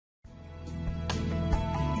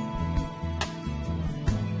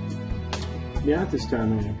Now at this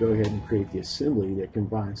time, I'm going to go ahead and create the assembly that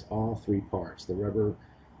combines all three parts: the rubber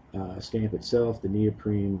stamp itself, the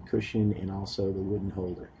neoprene cushion, and also the wooden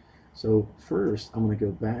holder. So first, I'm going to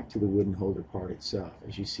go back to the wooden holder part itself,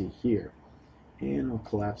 as you see here. And I'll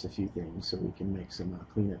collapse a few things so we can make some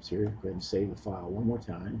cleanups here. Go ahead and save the file one more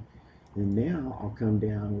time. And now I'll come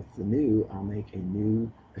down with the new, I'll make a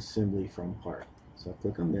new assembly from part. So I'll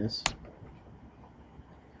click on this,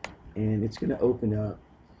 and it's going to open up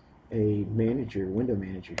a window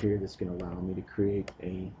manager here that's going to allow me to create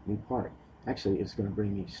a new part. Actually, it's going to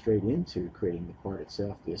bring me straight into creating the part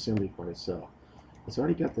itself, the assembly part itself. It's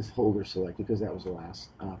already got this holder selected because that was the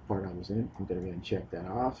last part I was in. I'm going to go ahead and check that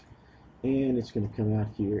off. And it's going to come out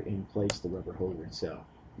here and place the rubber holder itself.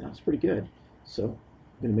 Now it's pretty good. So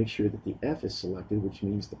I'm going to make sure that the F is selected, which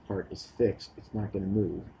means the part is fixed. It's not going to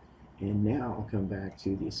move. And now I'll come back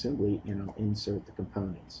to the assembly and I'll insert the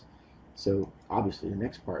components. So obviously the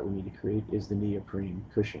next part we need to create is the neoprene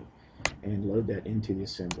cushion and load that into the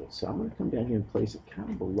assembly. So I'm going to come down here and place it kind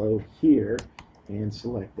of below here and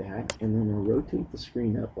select that, and then I'll rotate the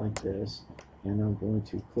screen up like this, and I'm going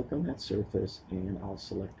to click on that surface and I'll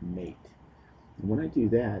select mate. And when I do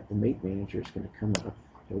that, the mate manager is going to come up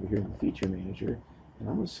over here in the feature manager, and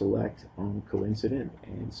I'm going to select on coincident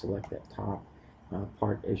and select that top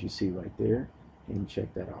part as you see right there and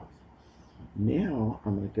check that off. Now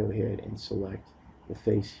I'm going to go ahead and select the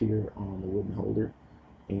face here on the wooden holder,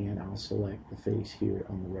 and I'll select the face here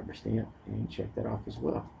on the rubber stamp and check that off as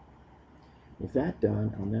well. With that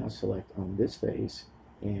done, I'll now select on this face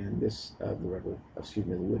and this the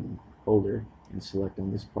wooden holder, and select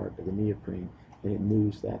on this part of the neoprene, and it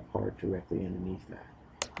moves that part directly underneath that.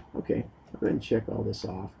 Okay, I'll go ahead and check all this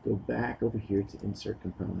off. Go back over here to insert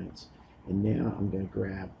components, and now I'm going to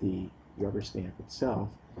grab the rubber stamp itself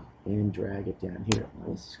and drag it down here.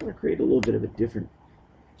 Now this is going to create a little bit of a different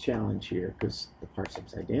challenge here because the part's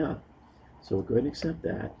upside down. So we'll go ahead and accept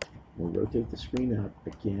that. We'll rotate the screen up.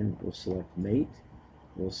 Again, we'll select mate.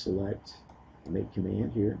 We'll select the mate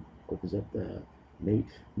command here. Opens up the mate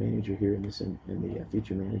manager here in the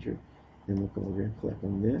feature manager. Then we'll come over here and click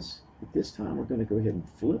on this. But this time we're going to go ahead and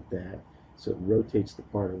flip that so it rotates the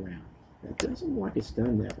part around. Now, it doesn't look like it's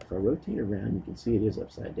done that. If I rotate around, you can see it is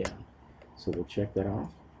upside down. So we'll check that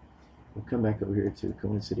off. We'll come back over here to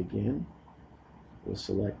coincident again. We'll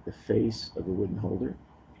select the face of the wooden holder,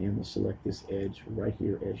 and we'll select this edge right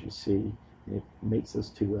here as you see, and it makes those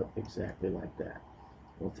two up exactly like that.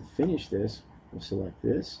 Well, to finish this, we'll select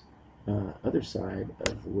this other side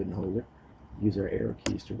of the wooden holder, use our arrow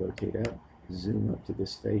keys to rotate up, zoom up to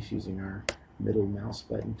this face using our middle mouse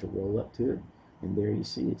button to roll up to it, and there you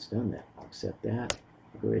see it's done that. I'll accept that.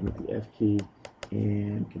 I'll go ahead and hit the F key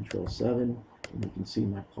and Control 7, and you can see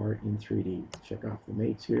my part in 3D. Check off the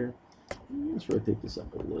mates here. Let's rotate this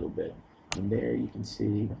up a little bit, and there you can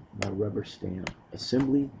see my rubber stamp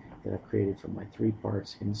assembly that I've created from my three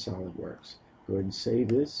parts in SolidWorks. Go ahead and save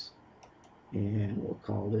this, and we'll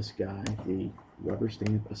call this guy the rubber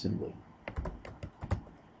stamp assembly.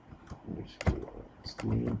 It's the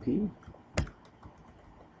AMP,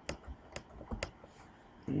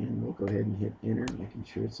 and we'll go ahead and hit enter, making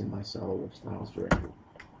sure it's in my SolidWorks files directory.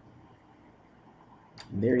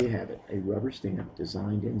 And there you have it, a rubber stamp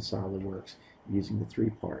designed in SolidWorks using the three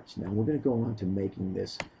parts. Now we're going to go on to making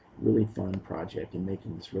this really fun project and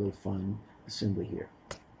making this really fun assembly here.